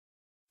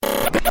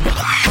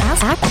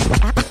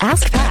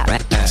Ask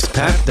Pat.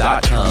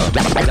 AskPat.com.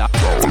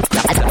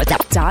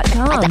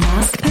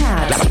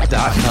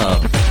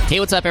 AskPat.com. Hey,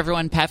 what's up,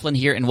 everyone? Pat Flynn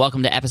here, and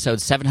welcome to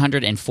episode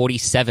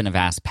 747 of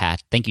Ask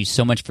Pat. Thank you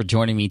so much for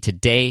joining me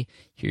today,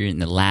 here in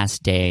the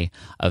last day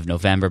of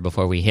November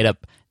before we hit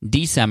up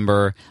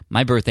December,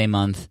 my birthday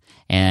month,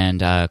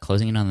 and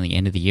closing in on the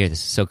end of the year. This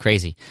is so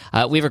crazy.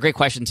 We have a great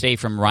question today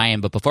from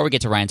Ryan, but before we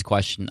get to Ryan's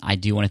question, I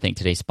do want to thank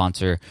today's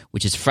sponsor,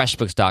 which is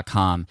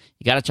FreshBooks.com.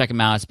 You got to check them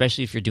out,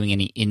 especially if you're doing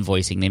any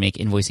invoicing. They make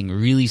invoicing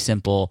really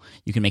simple.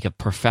 You can make a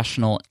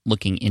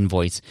professional-looking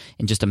invoice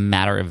in just a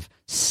matter of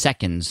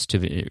seconds,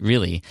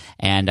 really.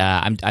 And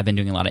I've been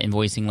doing a lot of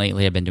invoicing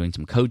lately. I've been doing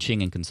some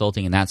coaching and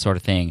consulting and that sort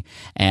of thing.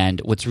 And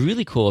what's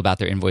really cool about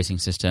their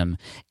invoicing system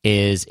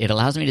is it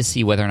allows me to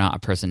see whether or not a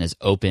person has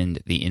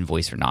opened the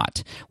invoice or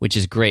not, which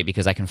is great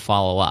because I can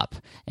follow up,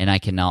 and I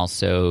can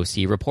also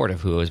see a report of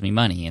who owes me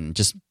money, and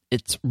just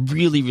it's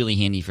really, really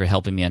handy for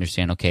helping me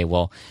understand, okay,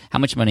 well, how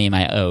much money am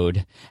I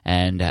owed,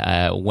 and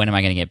when am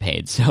I going to get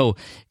paid? So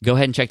go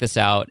ahead and check this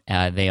out.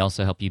 They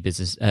also help you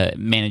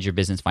manage your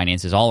business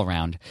finances all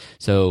around.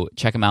 So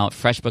check them out,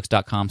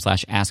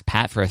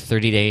 freshbooks.com/askpat for a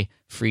 30-day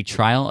free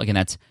trial. Again,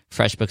 that's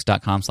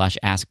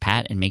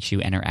freshbooks.com/askpat, and make sure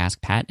you enter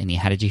Ask Pat in the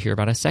How Did You Hear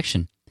About Us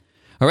section.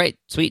 All right,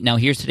 sweet. Now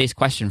here's today's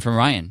question from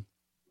Ryan.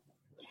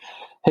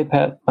 Hey,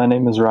 Pat. My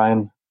name is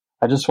Ryan.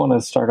 I just want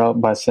to start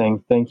out by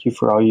saying thank you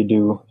for all you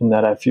do, and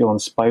that I feel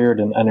inspired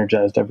and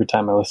energized every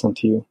time I listen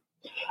to you.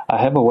 I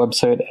have a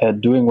website at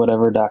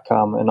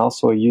doingwhatever.com and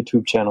also a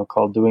YouTube channel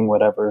called Doing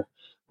Whatever,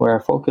 where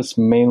I focus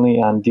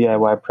mainly on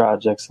DIY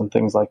projects and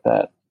things like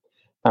that.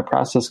 My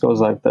process goes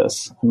like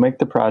this. I make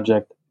the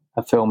project,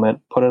 I film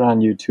it, put it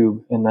on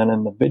YouTube, and then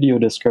in the video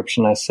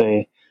description I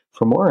say,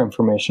 for more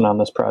information on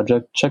this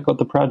project, check out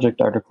the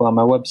project article on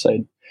my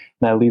website,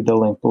 and I leave the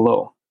link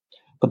below.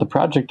 But the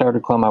project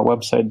article on my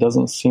website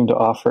doesn't seem to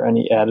offer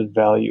any added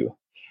value.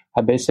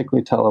 I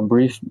basically tell a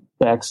brief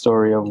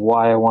backstory of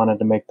why I wanted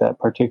to make that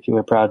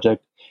particular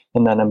project,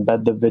 and then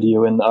embed the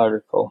video in the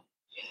article.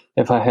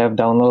 If I have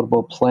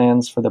downloadable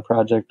plans for the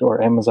project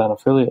or Amazon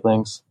affiliate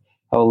links,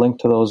 I will link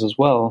to those as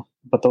well,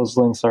 but those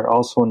links are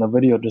also in the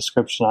video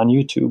description on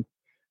YouTube.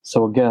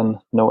 So again,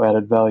 no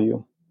added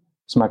value.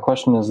 So my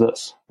question is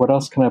this: what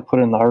else can I put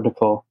in the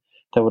article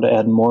that would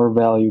add more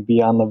value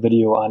beyond the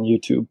video on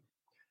YouTube?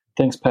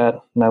 Thanks, Pat,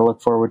 and I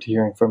look forward to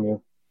hearing from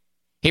you.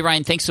 Hey,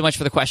 Ryan, thanks so much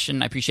for the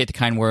question. I appreciate the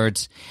kind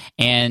words.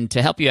 And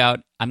to help you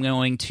out, I'm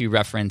going to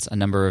reference a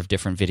number of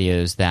different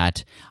videos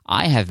that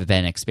I have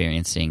been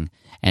experiencing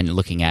and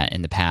looking at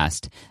in the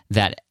past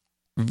that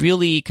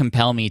really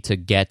compel me to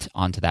get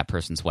onto that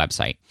person's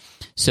website.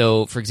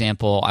 So, for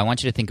example, I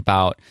want you to think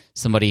about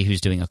somebody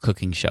who's doing a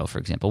cooking show, for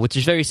example, which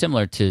is very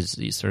similar to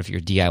sort of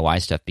your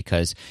DIY stuff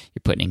because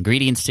you're putting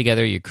ingredients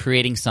together, you're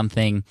creating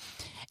something,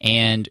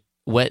 and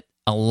what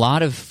a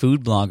lot of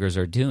food bloggers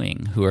are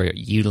doing who are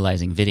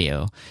utilizing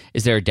video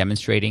is they're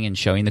demonstrating and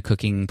showing the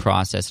cooking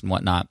process and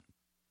whatnot,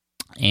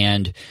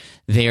 and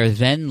they are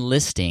then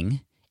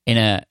listing in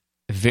a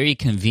very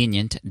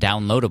convenient,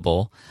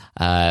 downloadable,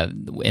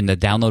 and the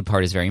download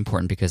part is very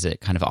important because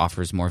it kind of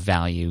offers more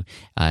value,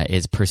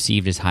 is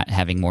perceived as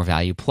having more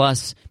value,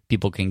 plus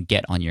people can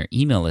get on your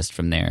email list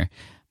from there.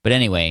 But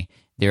anyway,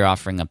 they're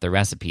offering up the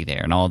recipe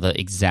there and all the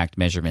exact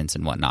measurements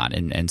and whatnot,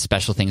 and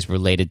special things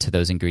related to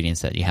those ingredients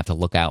that you have to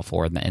look out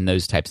for and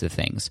those types of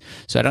things.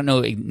 So I don't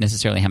know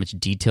necessarily how much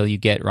detail you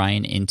get,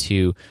 Ryan,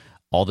 into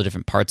all the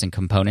different parts and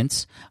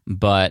components,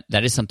 but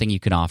that is something you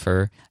can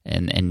offer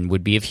and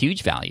would be of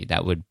huge value.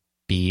 That would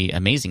be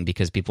amazing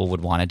because people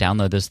would want to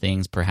download those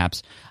things.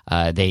 Perhaps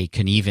they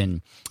can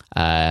even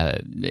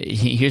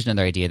here's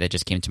another idea that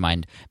just came to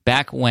mind.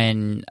 Back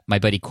when my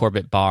buddy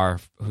Corbett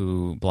Barr,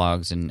 who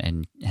blogs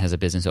and has a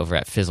business over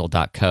at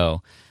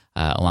fizzle.co,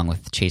 along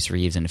with Chase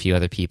Reeves and a few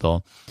other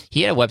people,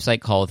 he had a website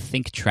called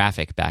Think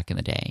Traffic back in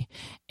the day.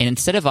 And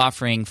instead of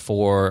offering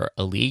for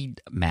a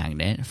lead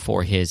magnet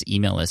for his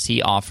email list,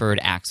 he offered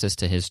access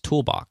to his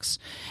toolbox.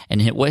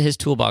 And what his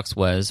toolbox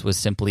was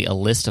simply a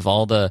list of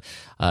all the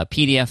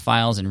PDF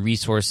files and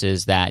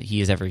resources that he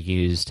has ever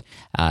used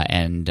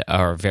and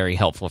are very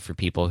helpful for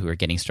people who are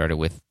getting started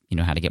with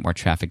how to get more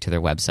traffic to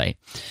their website.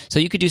 So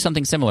you could do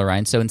something similar,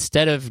 Ryan. So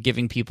instead of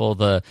giving people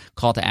the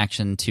call to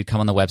action to come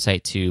on the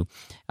website to,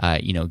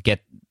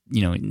 get,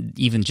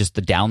 even just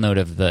the download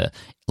of the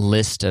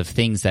list of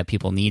things that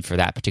people need for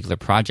that particular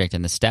project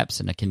and the steps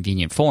in a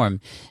convenient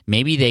form,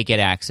 maybe they get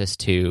access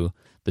to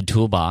the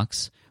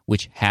toolbox,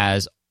 which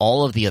has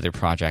all of the other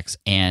projects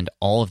and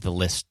all of the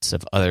lists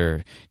of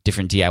other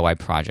different DIY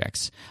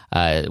projects,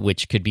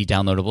 which could be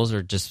downloadables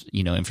or just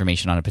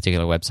information on a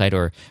particular website,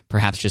 or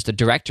perhaps just a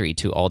directory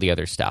to all the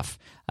other stuff.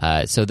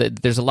 So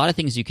there's a lot of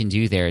things you can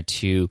do there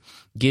to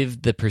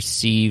give the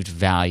perceived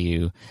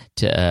value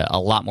to a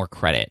lot more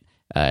credit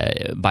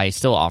by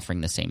still offering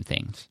the same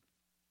things.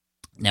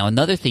 Now,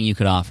 another thing you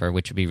could offer,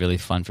 which would be really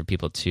fun for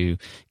people to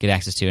get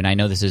access to, and I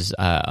know this is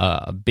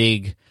a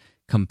big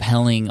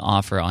compelling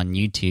offer on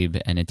YouTube,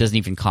 and it doesn't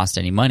even cost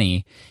any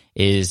money,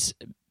 is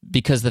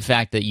because the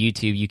fact that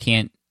YouTube, you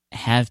can't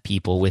have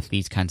people with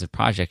these kinds of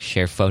projects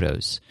share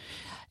photos.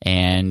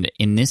 And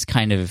in this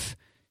kind of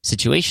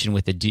situation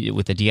with the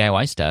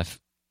DIY stuff,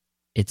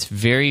 it's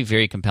very,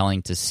 very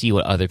compelling to see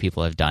what other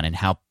people have done and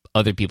how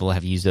other people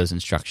have used those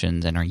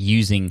instructions and are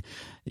using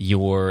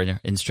your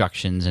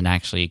instructions and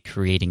actually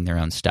creating their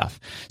own stuff.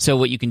 So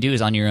what you can do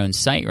is on your own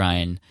site,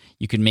 Ryan,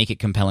 you can make it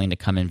compelling to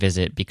come and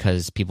visit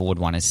because people would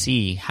want to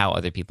see how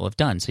other people have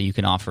done. So you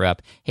can offer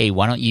up, hey,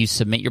 why don't you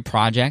submit your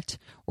project,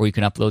 or you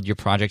can upload your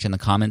project in the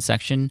comments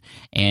section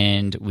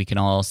and we can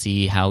all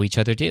see how each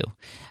other do.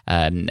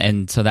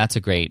 And so that's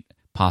a great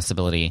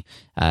possibility.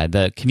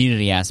 The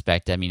community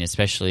aspect, I mean,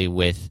 especially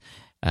with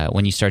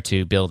when you start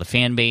to build a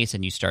fan base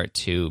and you start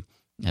to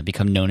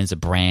become known as a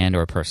brand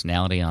or a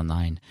personality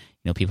online,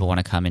 people want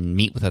to come and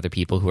meet with other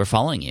people who are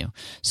following you.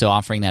 So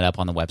offering that up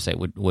on the website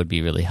would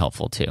be really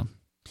helpful too.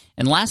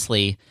 And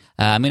lastly,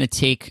 I'm going to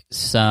take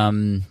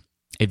some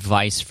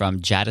advice from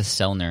Jada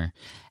Selner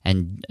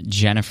and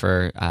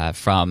Jennifer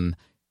from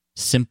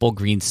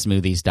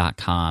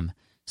simplegreensmoothies.com.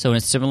 So in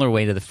a similar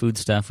way to the food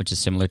stuff, which is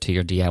similar to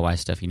your DIY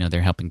stuff,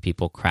 they're helping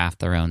people craft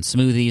their own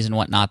smoothies and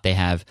whatnot. They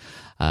have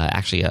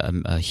actually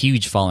a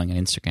huge following on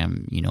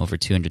Instagram, over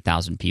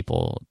 200,000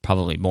 people,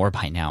 probably more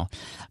by now.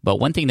 But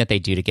one thing that they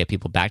do to get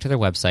people back to their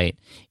website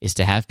is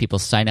to have people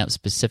sign up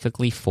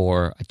specifically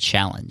for a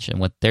challenge. And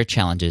what their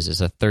challenge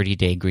is a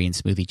 30-day green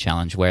smoothie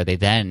challenge, where they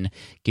then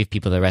give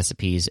people the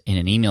recipes in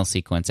an email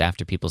sequence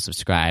after people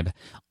subscribe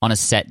on a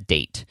set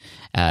date.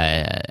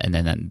 And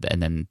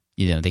then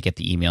they get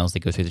the emails, they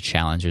go through the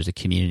challenge. There's a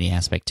community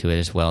aspect to it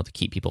as well to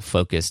keep people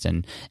focused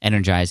and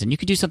energized. And you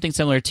could do something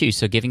similar too.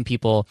 So giving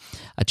people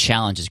a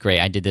challenge is great.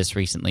 I did this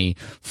recently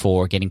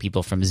for getting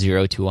people from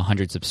 0 to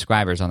 100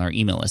 subscribers on their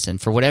email list. And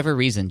for whatever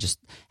reason, just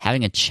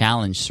having a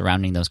challenge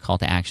surrounding those call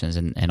to actions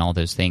and all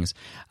those things,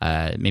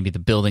 maybe the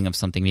building of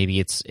something,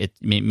 maybe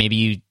maybe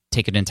you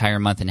take an entire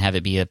month and have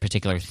it be a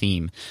particular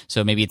theme.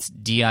 So maybe it's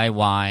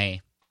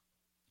DIY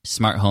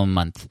Smart Home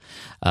Month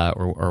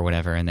or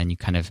whatever. And then you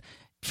kind of,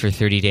 for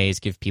 30 days,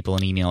 give people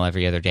an email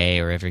every other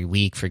day or every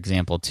week, for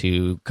example,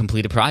 to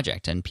complete a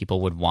project. And people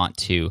would want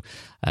to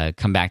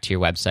come back to your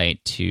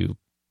website to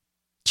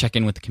check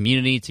in with the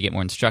community, to get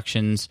more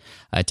instructions,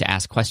 to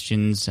ask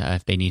questions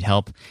if they need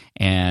help.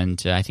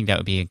 And I think that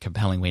would be a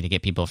compelling way to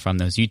get people from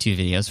those YouTube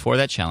videos for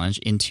that challenge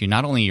into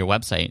not only your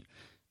website,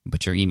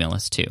 but your email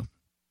list too,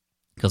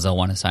 because they'll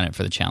want to sign up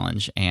for the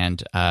challenge.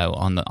 And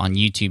on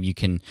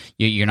YouTube,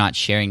 you're not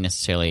sharing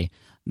necessarily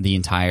the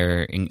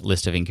entire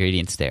list of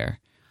ingredients there,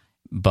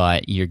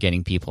 but you're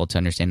getting people to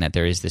understand that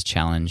there is this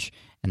challenge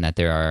and that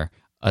there are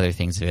other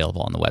things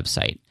available on the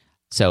website.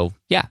 So,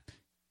 yeah.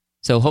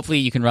 So hopefully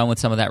you can run with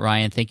some of that,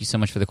 Ryan. Thank you so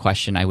much for the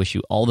question. I wish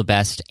you all the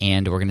best,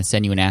 and we're going to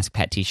send you an Ask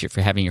Pat t-shirt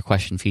for having your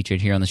question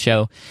featured here on the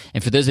show.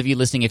 And for those of you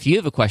listening, if you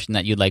have a question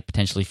that you'd like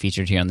potentially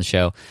featured here on the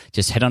show,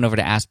 just head on over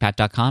to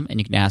askpat.com, and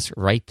you can ask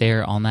right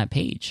there on that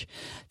page.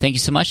 Thank you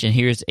so much, and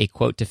here's a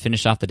quote to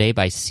finish off the day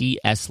by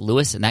C.S.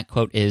 Lewis, and that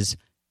quote is,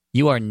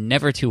 "You are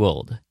never too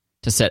old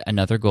to set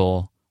another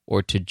goal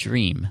or to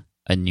dream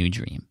a new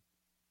dream."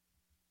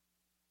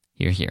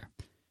 Hear, hear.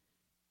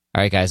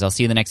 All right, guys, I'll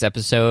see you in the next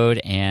episode,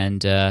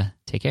 and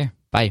take care.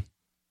 Bye.